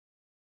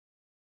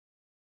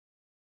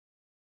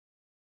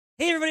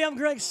Hey everybody, I'm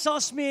Greg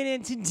Sussman,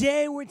 and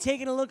today we're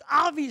taking a look,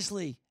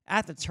 obviously,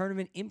 at the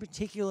tournament, in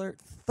particular,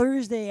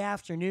 Thursday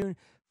afternoon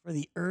for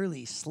the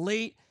early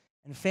slate.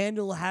 And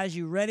FanDuel has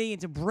you ready.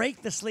 And to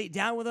break the slate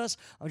down with us,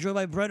 I'm joined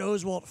by Brett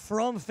Oswalt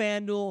from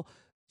FanDuel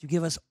to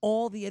give us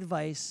all the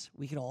advice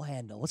we can all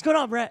handle. What's going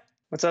on, Brett?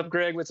 What's up,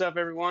 Greg? What's up,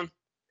 everyone?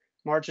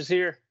 March is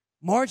here.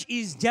 March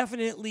is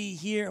definitely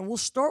here, and we'll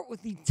start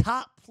with the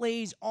top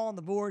plays on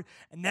the board,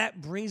 and that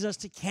brings us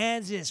to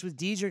Kansas with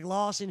Dedrick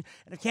Lawson.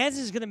 And if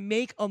Kansas is going to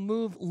make a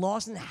move,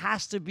 Lawson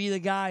has to be the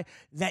guy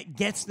that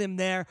gets them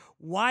there.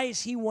 Why is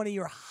he one of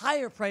your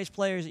higher-priced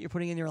players that you're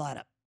putting in your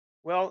lineup?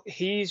 Well,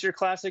 he's your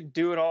classic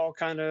do-it-all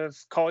kind of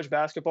college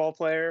basketball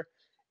player,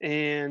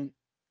 and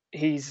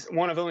he's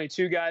one of only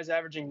two guys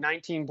averaging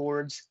 19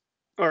 points,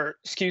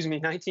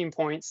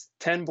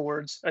 10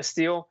 boards, a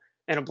steal,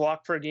 and a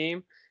block per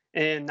game.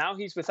 And now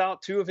he's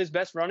without two of his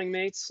best running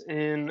mates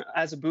in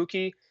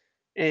Azubuike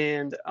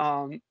and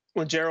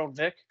with Gerald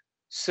Vick.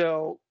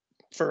 So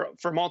for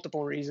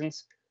multiple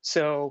reasons.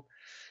 So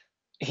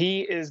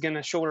he is going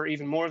to shoulder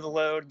even more of the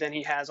load than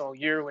he has all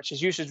year, which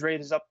his usage rate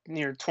is up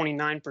near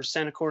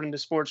 29% according to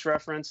Sports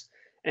Reference.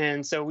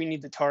 And so we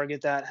need to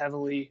target that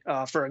heavily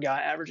for a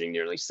guy averaging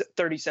nearly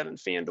 37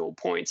 FanDuel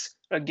points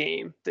a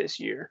game this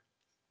year.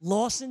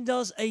 Lawson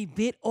does a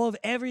bit of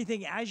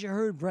everything, as you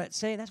heard Brett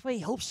say. That's why he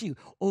helps you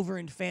over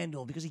in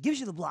FanDuel, because he gives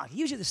you the block, he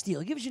gives you the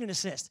steal, he gives you an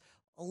assist,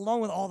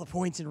 along with all the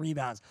points and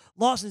rebounds.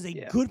 Lawson is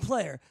a good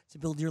player to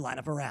build your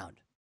lineup around.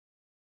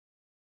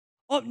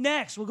 Up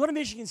next, we'll go to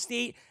Michigan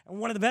State, and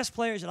one of the best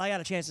players that I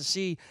got a chance to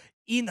see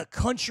in the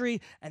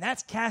country, and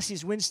that's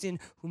Cassius Winston,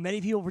 who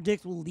many people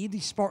predict will lead the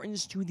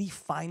Spartans to the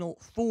Final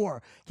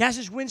Four.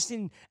 Cassius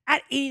Winston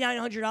at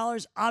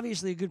 $8,900,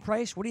 obviously a good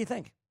price. What do you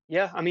think?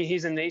 Yeah, I mean,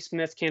 he's a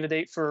Naismith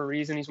candidate for a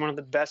reason. He's one of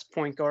the best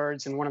point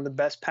guards and one of the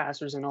best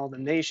passers in all the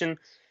nation.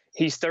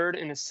 He's third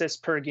in assists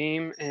per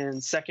game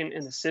and second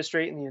in assist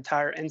rate in the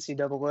entire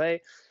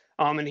NCAA.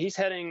 And he's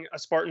heading a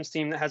Spartans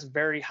team that has a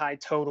very high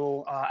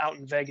total out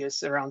in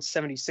Vegas, around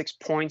 76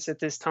 points at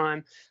this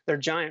time. They're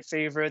giant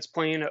favorites,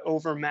 playing an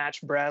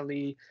overmatched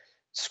Bradley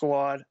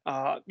squad.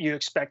 You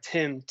expect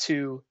him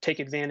to take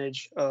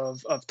advantage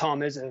of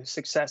Tom Izzo's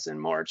success in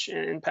March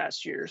and in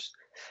past years.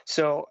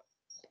 So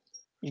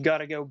you got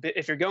to go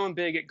if you're going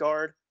big at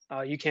guard,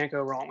 you can't go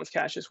wrong with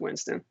Cassius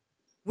Winston.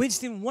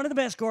 Winston, one of the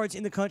best guards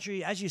in the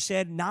country, as you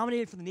said,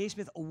 nominated for the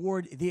Naismith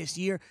Award this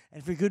year,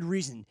 and for good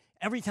reason.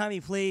 Every time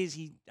he plays,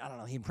 he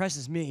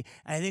impresses me,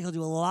 and I think he'll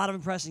do a lot of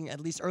impressing,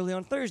 at least early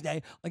on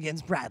Thursday,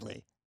 against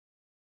Bradley.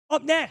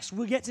 Up next,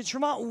 we'll get to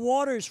Tremont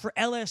Waters for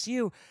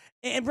LSU.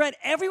 And Brett,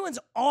 everyone's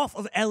off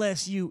of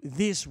LSU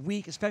this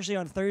week, especially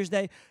on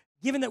Thursday.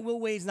 Given that Will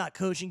Wade's not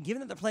coaching,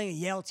 given that they're playing a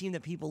Yale team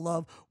that people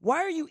love, why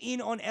are you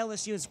in on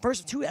LSU? It's the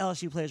first of two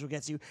LSU players we'll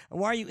get to, and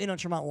why are you in on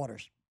Tremont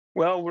Waters?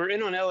 Well, we're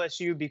in on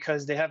LSU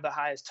because they have the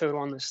highest total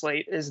on the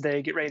slate as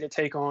they get ready to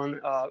take on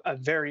a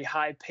very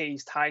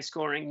high-paced,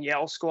 high-scoring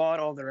Yale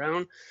squad all their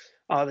own.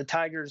 The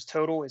Tigers'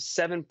 total is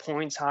 7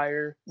 points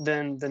higher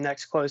than the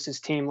next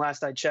closest team,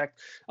 last I checked,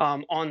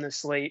 on the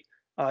slate.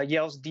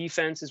 Yale's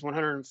defense is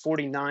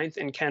 149th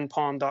in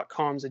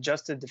KenPom.com's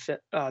adjusted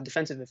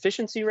defensive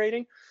efficiency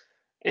rating.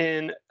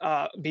 And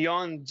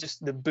beyond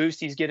just the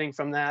boost he's getting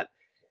from that,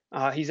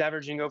 he's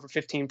averaging over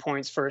 15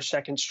 points for a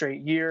second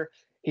straight year.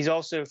 He's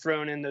also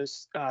thrown in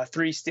those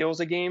 3 steals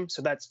a game.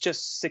 So that's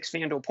just 6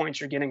 FanDuel points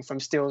you're getting from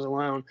steals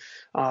alone,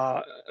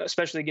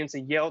 especially against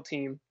a Yale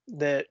team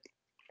that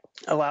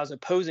allows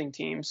opposing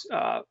teams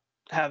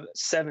have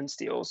 7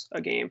 steals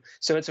a game.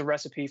 So it's a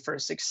recipe for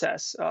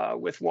success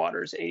with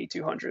Waters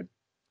 8,200.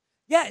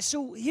 Yeah,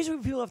 so here's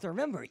what people have to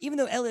remember. Even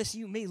though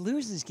LSU may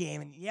lose this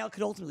game and Yale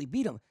could ultimately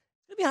beat them,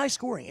 it's going to be high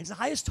scoring. It's the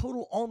highest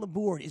total on the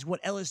board is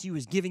what LSU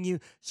is giving you.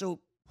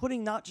 So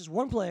putting not just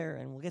one player,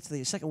 and we'll get to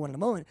the second one in a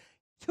moment,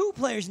 2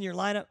 players in your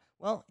lineup,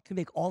 well, it could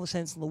make all the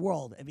sense in the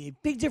world and be a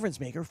big difference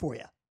maker for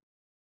you.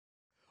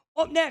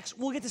 Up next,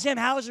 we'll get to Sam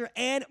Hauser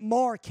and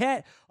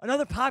Marquette.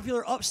 Another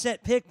popular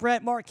upset pick,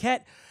 Brett.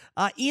 Marquette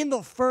in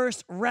the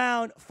first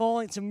round,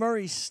 falling to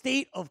Murray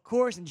State, of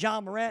course, and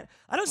John Morant.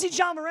 I don't see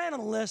John Morant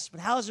on the list,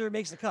 but Hauser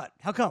makes the cut.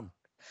 How come?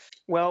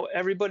 Well,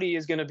 everybody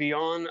is going to be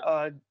on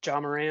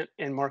John Morant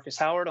and Marcus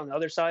Howard on the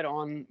other side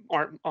on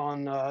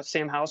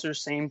Sam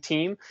Hauser's same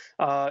team.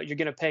 You're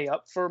going to pay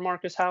up for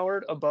Marcus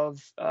Howard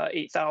above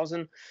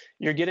 8,000.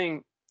 You're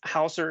getting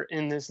Hauser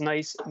in this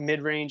nice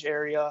mid-range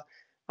area.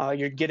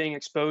 You're getting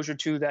exposure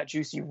to that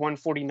juicy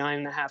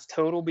 149.5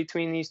 total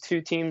between these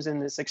two teams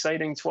in this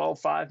exciting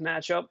 12-5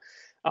 matchup.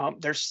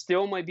 There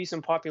still might be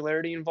some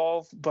popularity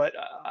involved, but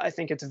I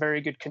think it's a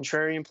very good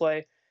contrarian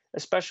play,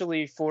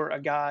 especially for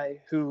a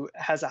guy who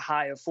has a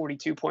high of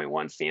 42.1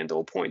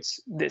 FanDuel points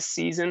this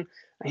season.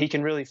 He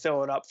can really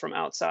fill it up from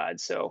outside.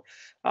 So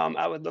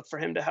I would look for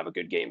him to have a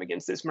good game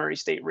against this Murray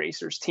State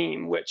Racers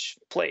team, which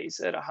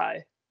plays at a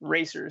high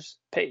Racers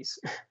pace.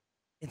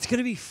 It's going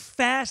to be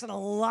fast and a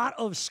lot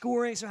of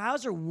scoring. So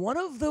Hauser, one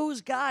of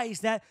those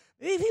guys that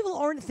maybe people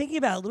aren't thinking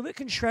about, a little bit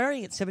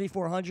contrarian at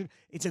 7,400.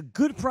 It's a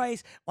good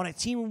price on a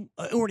team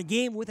or in a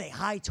game with a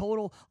high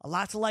total. A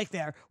lot to like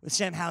there with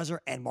Sam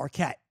Hauser and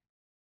Marquette.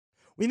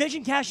 We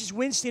mentioned Cassius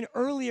Winston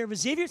earlier, but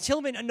Xavier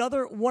Tillman,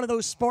 another one of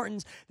those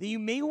Spartans that you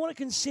may want to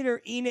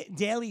consider in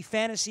daily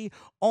fantasy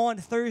on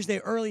Thursday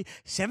early.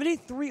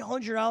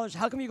 $7,300.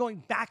 How come you're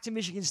going back to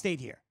Michigan State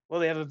here? Well,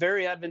 they have a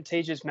very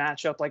advantageous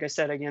matchup, like I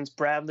said, against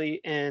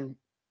Bradley. And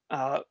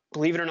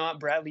believe it or not,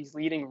 Bradley's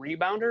leading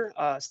rebounder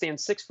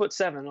stands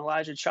 6'7",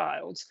 Elijah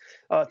Childs.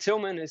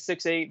 Tillman is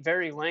 6'8",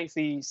 very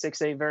lengthy,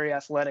 6'8", very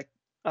athletic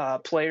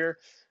player.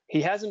 He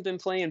hasn't been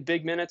playing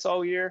big minutes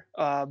all year,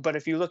 but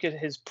if you look at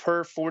his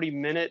per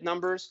 40-minute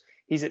numbers,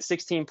 he's at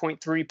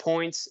 16.3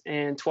 points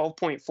and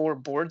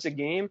 12.4 boards a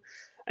game.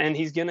 And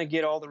he's going to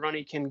get all the run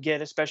he can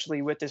get,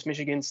 especially with this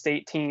Michigan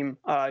State team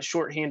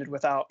shorthanded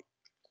without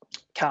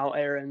Kyle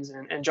Ahrens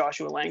and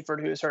Joshua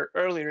Langford, who was hurt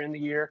earlier in the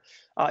year.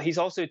 He's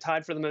also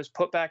tied for the most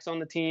putbacks on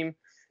the team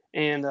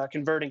and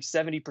converting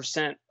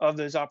 70% of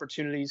those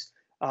opportunities.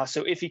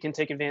 So if he can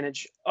take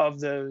advantage of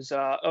those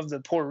of the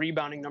poor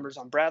rebounding numbers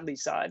on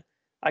Bradley's side,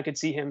 I could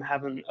see him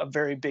having a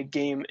very big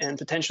game and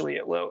potentially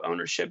at low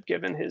ownership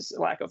given his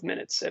lack of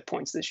minutes at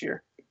points this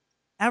year.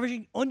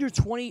 Averaging under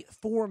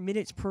 24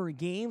 minutes per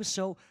game.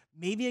 So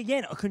maybe,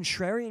 again, a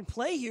contrarian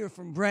play here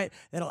from Brett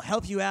that'll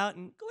help you out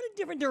and go in a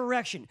different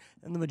direction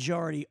than the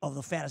majority of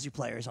the fantasy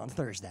players on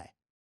Thursday.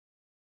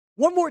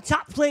 One more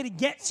top play to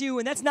get to,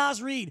 and that's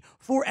Naz Reid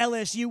for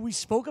LSU. We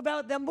spoke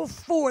about them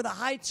before, the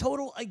high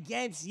total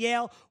against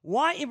Yale.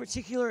 Why, in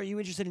particular, are you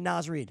interested in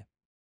Naz Reid?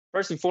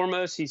 First and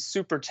foremost, he's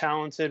super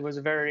talented, was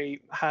a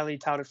very highly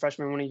touted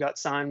freshman when he got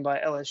signed by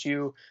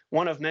LSU,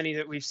 one of many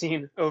that we've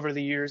seen over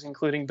the years,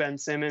 including Ben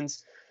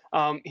Simmons.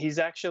 He's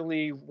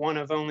actually one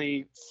of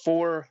only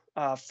 4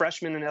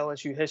 freshmen in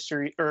LSU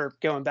history, or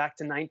going back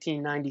to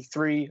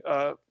 1993,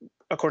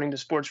 according to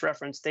Sports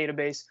Reference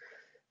database,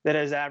 that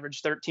has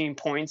averaged 13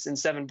 points and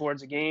 7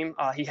 boards a game.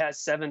 He has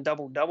 7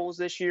 double-doubles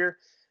this year.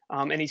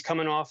 And he's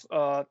coming off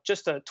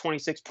just a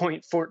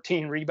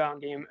 26.14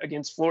 rebound game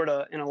against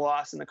Florida in a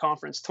loss in the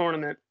conference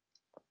tournament.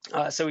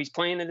 So he's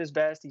playing at his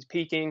best. He's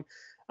peaking.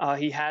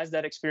 He has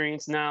that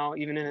experience now,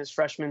 even in his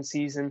freshman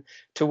season,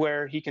 to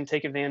where he can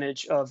take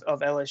advantage of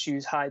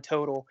LSU's high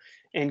total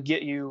and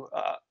get you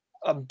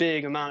a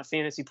big amount of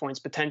fantasy points,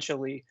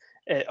 potentially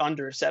at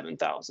under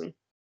 7,000.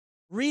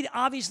 Reid,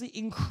 obviously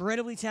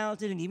incredibly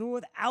talented, and even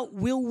without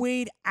Will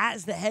Wade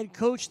as the head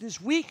coach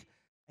this week,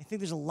 I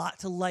think there's a lot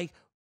to like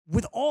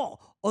with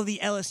all of the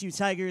LSU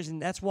Tigers, and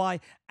that's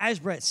why, as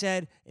Brett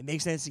said, it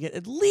makes sense to get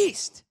at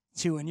least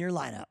 2 in your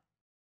lineup.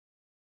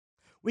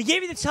 We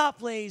gave you the top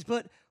plays,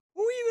 but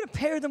who are you going to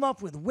pair them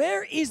up with?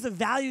 Where is the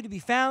value to be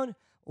found?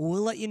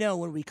 We'll let you know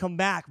when we come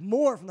back.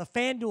 More from the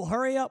FanDuel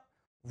Hurry Up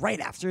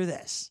right after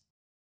this.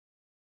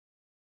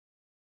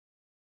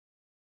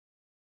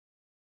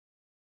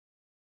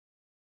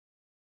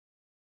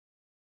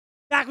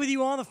 Back with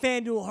you on the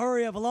FanDuel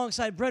Hurry Up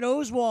alongside Brett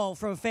Oswald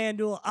from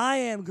FanDuel. I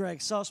am Greg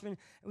Sussman. And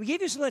we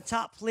gave you some of the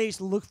top plays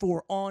to look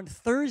for on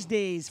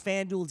Thursday's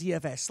FanDuel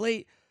DFS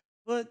slate.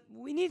 But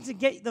we need to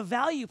get the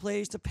value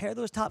plays to pair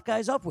those top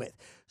guys up with.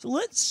 So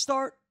let's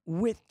start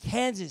with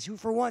Kansas, who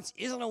for once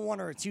isn't a 1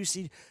 or a 2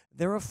 seed.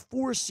 They're a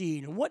 4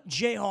 seed. And what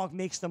Jayhawk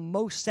makes the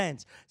most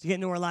sense to get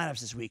into our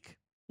lineups this week?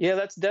 Yeah,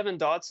 that's Devin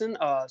Dotson,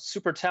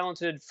 super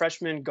talented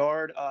freshman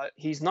guard.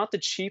 He's not the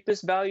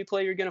cheapest value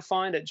player you're going to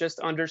find at just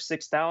under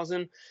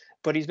 6,000,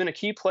 but he's been a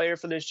key player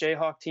for this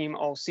Jayhawk team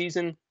all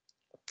season.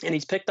 And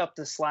he's picked up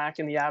the slack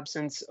in the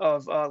absence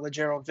of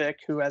LeGerald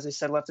Vick, who, as I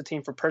said, left the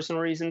team for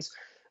personal reasons.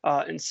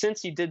 And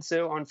since he did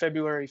so on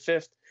February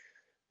 5th,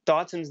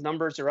 Dotson's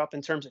numbers are up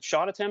in terms of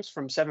shot attempts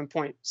from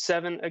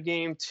 7.7 a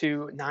game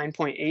to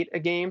 9.8 a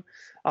game.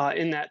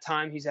 In that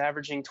time, he's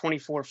averaging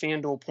 24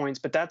 FanDuel points,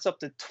 but that's up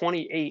to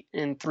 28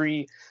 in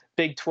 3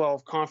 Big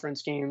 12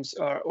 conference games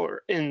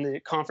or in the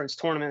conference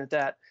tournament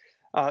at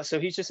that. So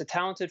he's just a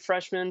talented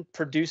freshman,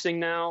 producing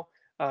now,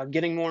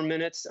 getting more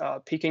minutes,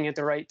 peaking at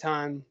the right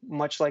time,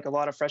 much like a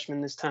lot of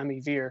freshmen this time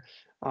of year.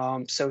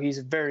 So he's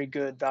a very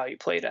good value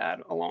play to add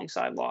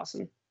alongside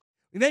Lawson.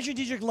 We mentioned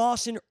Dedrick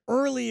Lawson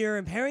earlier,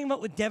 and pairing him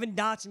up with Devin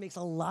Dotson makes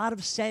a lot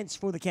of sense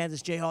for the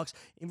Kansas Jayhawks,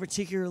 in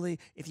particularly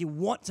if you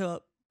want to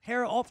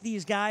pair off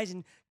these guys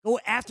and go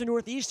after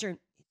Northeastern.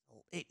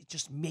 It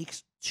just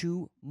makes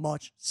too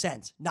much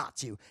sense not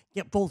to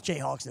get both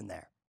Jayhawks in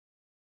there.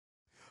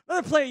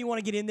 Another player you want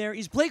to get in there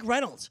is Blake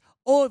Reynolds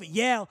of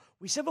Yale.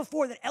 We said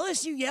before that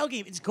LSU-Yale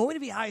game is going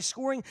to be high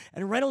scoring,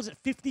 and Reynolds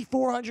at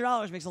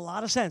 $5,400 makes a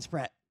lot of sense,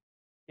 Brett.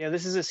 Yeah,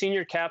 this is a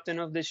senior captain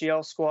of this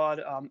Yale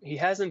squad. He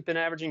hasn't been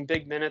averaging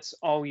big minutes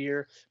all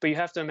year, but you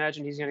have to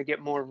imagine he's going to get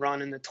more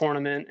run in the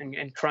tournament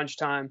and crunch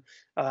time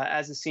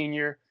as a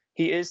senior.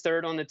 He is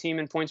 3rd on the team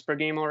in points per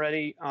game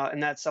already,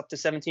 and that's up to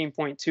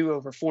 17.2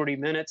 over 40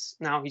 minutes.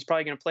 Now, he's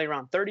probably going to play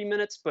around 30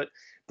 minutes, but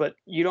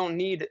you don't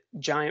need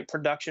giant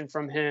production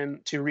from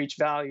him to reach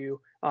value.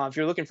 If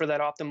you're looking for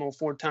that optimal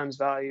 4 times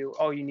value,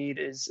 all you need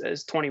is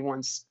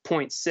 21.6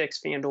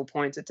 FanDuel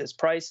points at this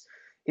price.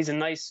 He's a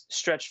nice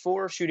stretch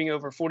 4, shooting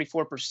over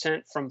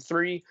 44% from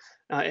 3,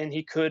 and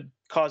he could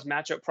cause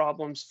matchup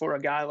problems for a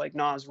guy like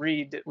Naz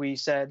Reid that we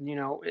said,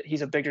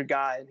 he's a bigger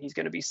guy and he's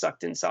going to be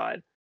sucked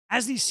inside.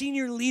 As the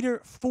senior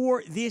leader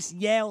for this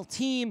Yale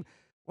team,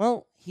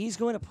 well, he's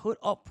going to put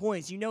up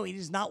points. You know he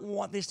does not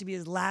want this to be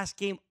his last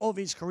game of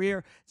his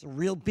career. It's a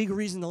real big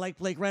reason to like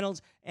Blake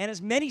Reynolds and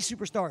as many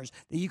superstars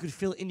that you could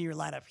fill into your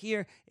lineup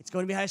here. It's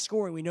going to be high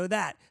scoring. We know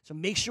that. So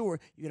make sure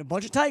you get a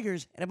bunch of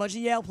Tigers and a bunch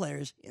of Yale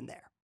players in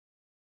there.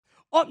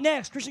 Up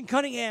next, Christian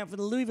Cunningham for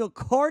the Louisville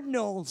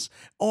Cardinals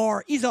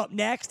is up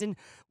next. And,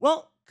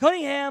 well,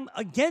 Cunningham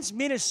against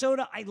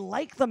Minnesota. I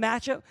like the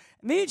matchup.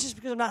 Maybe it's just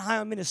because I'm not high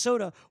on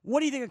Minnesota. What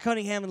do you think of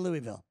Cunningham and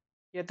Louisville?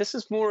 Yeah, this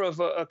is more of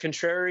a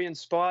contrarian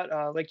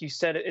spot. Like you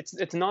said,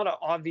 it's not an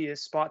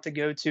obvious spot to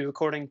go to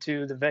according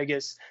to the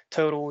Vegas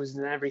totals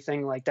and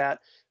everything like that.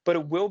 But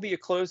it will be a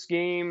close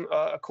game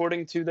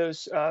according to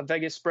those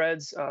Vegas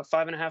spreads.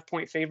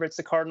 5.5-point favorites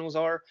the Cardinals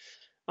are.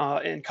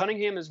 And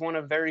Cunningham is one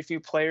of very few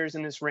players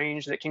in this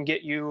range that can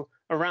get you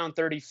around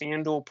 30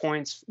 FanDuel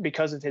points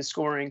because of his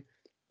scoring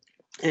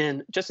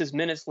and just his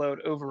minutes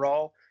load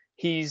overall.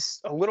 He's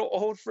a little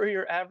old for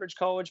your average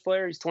college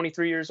player. He's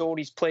 23 years old.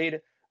 He's played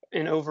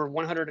in over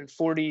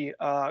 140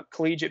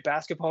 collegiate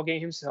basketball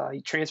games.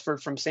 He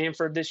transferred from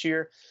Samford this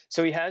year.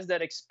 So he has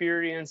that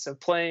experience of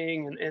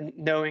playing and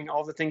knowing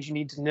all the things you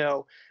need to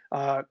know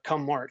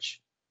come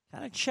March.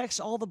 Kind of checks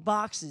all the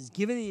boxes,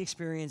 given the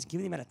experience,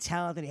 given the amount of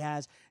talent that he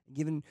has,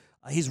 given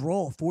his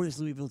role for this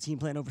Louisville team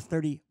playing over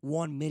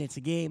 31 minutes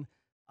a game.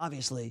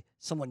 Obviously,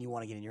 someone you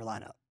want to get in your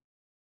lineup.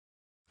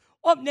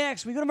 Up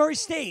next, we go to Murray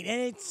State,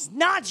 and it's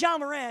not John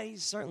Morant.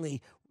 He's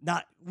certainly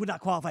would not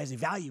qualify as a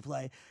value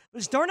play. But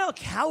it's Darnell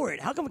Cowart.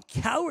 How come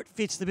Cowart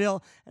fits the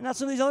bill and not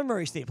some of these other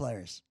Murray State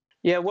players?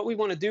 Yeah, what we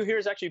want to do here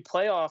is actually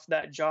play off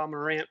that Ja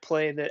Morant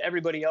play that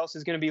everybody else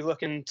is going to be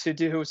looking to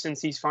do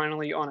since he's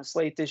finally on a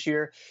slate this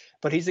year.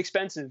 But he's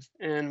expensive,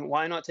 and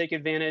why not take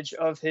advantage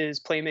of his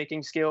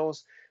playmaking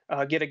skills,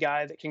 get a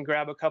guy that can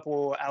grab a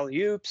couple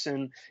alley-oops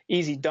and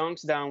easy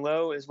dunks down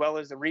low as well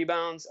as the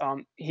rebounds.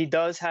 He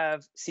does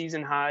have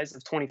season highs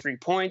of 23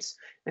 points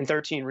and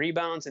 13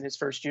 rebounds in his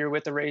first year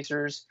with the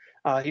Racers.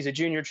 He's a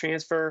junior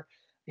transfer.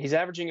 He's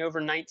averaging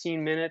over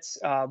 19 minutes,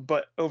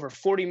 but over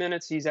 40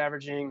 minutes, he's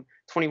averaging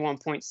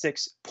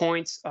 21.6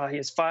 points. He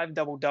has 5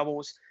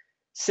 double-doubles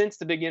since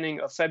the beginning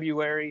of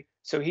February.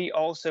 So he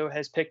also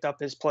has picked up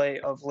his play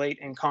of late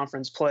in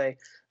conference play.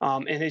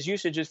 And his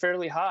usage is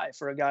fairly high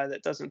for a guy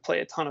that doesn't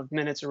play a ton of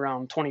minutes,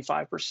 around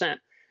 25%.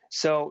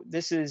 So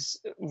this is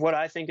what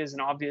I think is an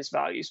obvious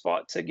value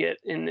spot to get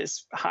in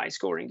this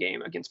high-scoring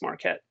game against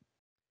Marquette.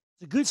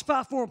 It's a good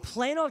spot for him,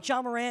 playing off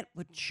John Morant,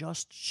 but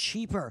just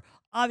cheaper.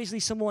 Obviously,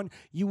 someone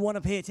you want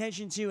to pay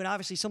attention to, and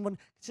obviously someone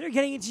consider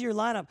getting into your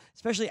lineup,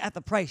 especially at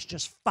the price,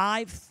 just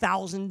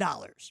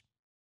 $5,000.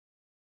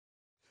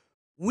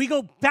 We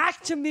go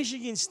back to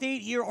Michigan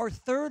State here, our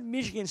third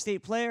Michigan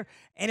State player,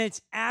 and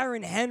it's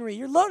Aaron Henry.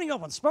 You're loading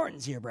up on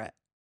Spartans here, Brett.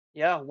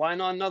 Yeah, why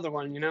not another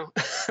one, you know?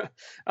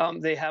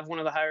 They have one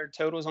of the higher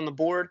totals on the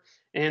board,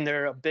 and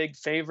they're a big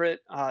favorite.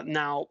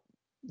 Now,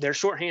 they're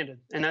shorthanded,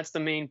 and that's the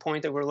main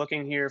point that we're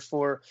looking here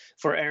for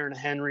Aaron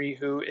Henry,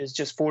 who is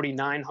just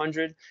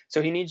 4,900.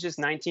 So he needs just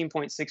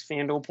 19.6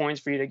 FanDuel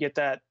points for you to get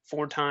that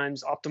 4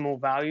 times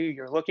optimal value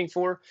you're looking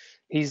for.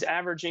 He's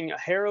averaging a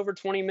hair over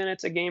 20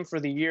 minutes a game for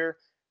the year,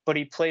 but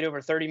he played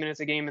over 30 minutes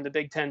a game in the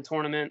Big Ten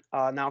tournament.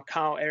 Now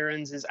Kyle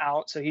Ahrens is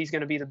out, so he's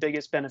going to be the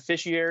biggest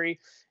beneficiary.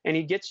 And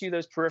he gets you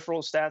those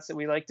peripheral stats that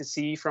we like to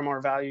see from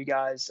our value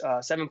guys,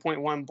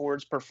 7.1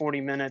 boards per 40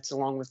 minutes,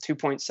 along with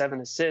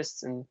 2.7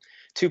 assists and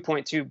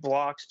 2.2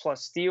 blocks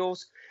plus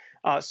steals.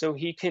 So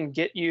he can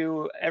get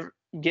you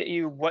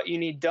what you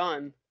need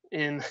done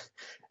in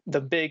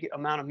the big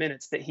amount of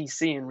minutes that he's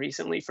seeing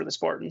recently for the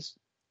Spartans.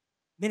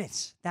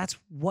 Minutes. That's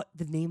what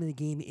the name of the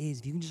game is.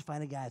 If you can just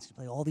find a guy that's going to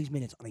play all these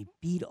minutes on a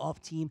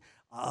beat-up team,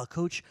 a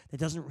coach that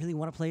doesn't really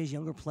want to play his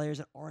younger players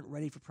that aren't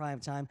ready for prime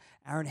time,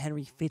 Aaron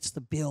Henry fits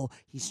the bill.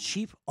 He's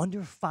cheap,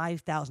 under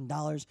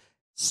 $5,000.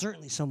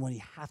 Certainly someone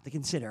you have to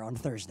consider on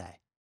Thursday.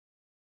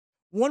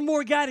 One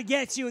more guy to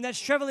get to, and that's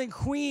Trevelyan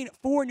Queen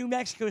for New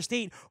Mexico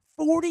State.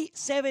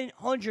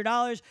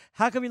 $4,700.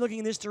 How come you're looking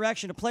in this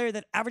direction? A player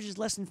that averages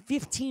less than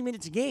 15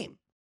 minutes a game.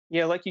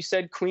 Yeah, like you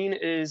said, Queen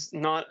is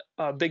not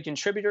a big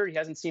contributor. He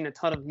hasn't seen a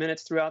ton of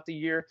minutes throughout the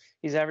year.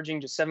 He's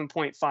averaging just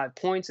 7.5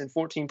 points and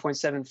 14.7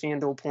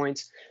 FanDuel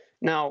points.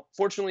 Now,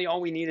 fortunately, all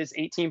we need is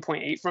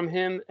 18.8 from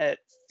him at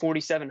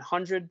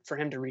 4,700 for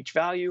him to reach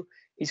value.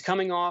 He's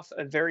coming off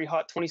a very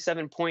hot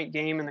 27-point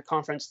game in the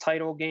conference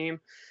title game,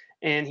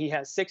 and he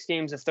has 6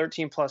 games of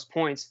 13-plus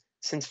points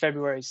since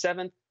February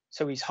 7th.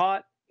 So he's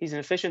hot. He's an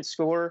efficient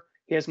scorer.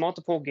 He has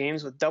multiple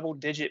games with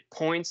double-digit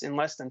points in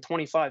less than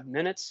 25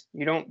 minutes.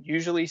 You don't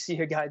usually see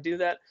a guy do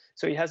that.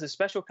 So he has a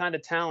special kind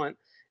of talent.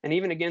 And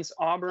even against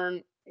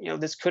Auburn, you know,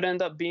 this could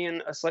end up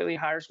being a slightly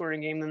higher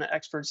scoring game than the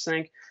experts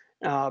think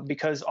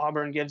because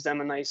Auburn gives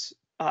them a nice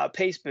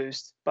pace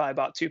boost by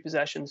about 2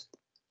 possessions.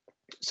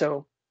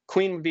 So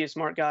Queen would be a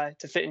smart guy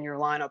to fit in your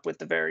lineup with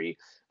the very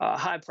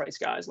high-priced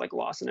guys like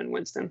Lawson and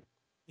Winston.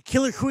 The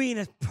Killer Queen,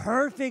 a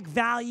perfect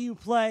value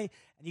play.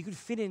 And you could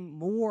fit in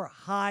more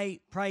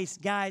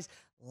high-priced guys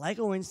like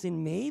a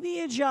Winston,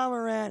 maybe a John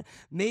Morant,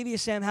 maybe a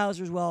Sam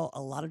Hauser as well.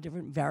 A lot of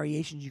different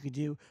variations you could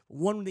do.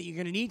 One that you're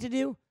going to need to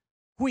do,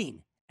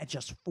 Queen at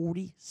just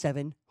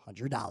 $4,700.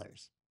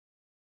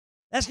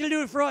 That's going to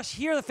do it for us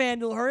here at the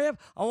FanDuel Hurry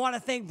Up. I want to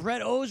thank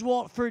Brett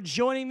Oswalt for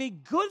joining me.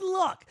 Good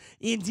luck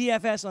in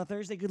DFS on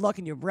Thursday. Good luck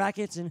in your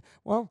brackets. And,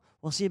 well,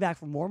 we'll see you back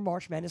for more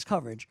March Madness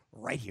coverage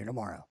right here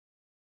tomorrow.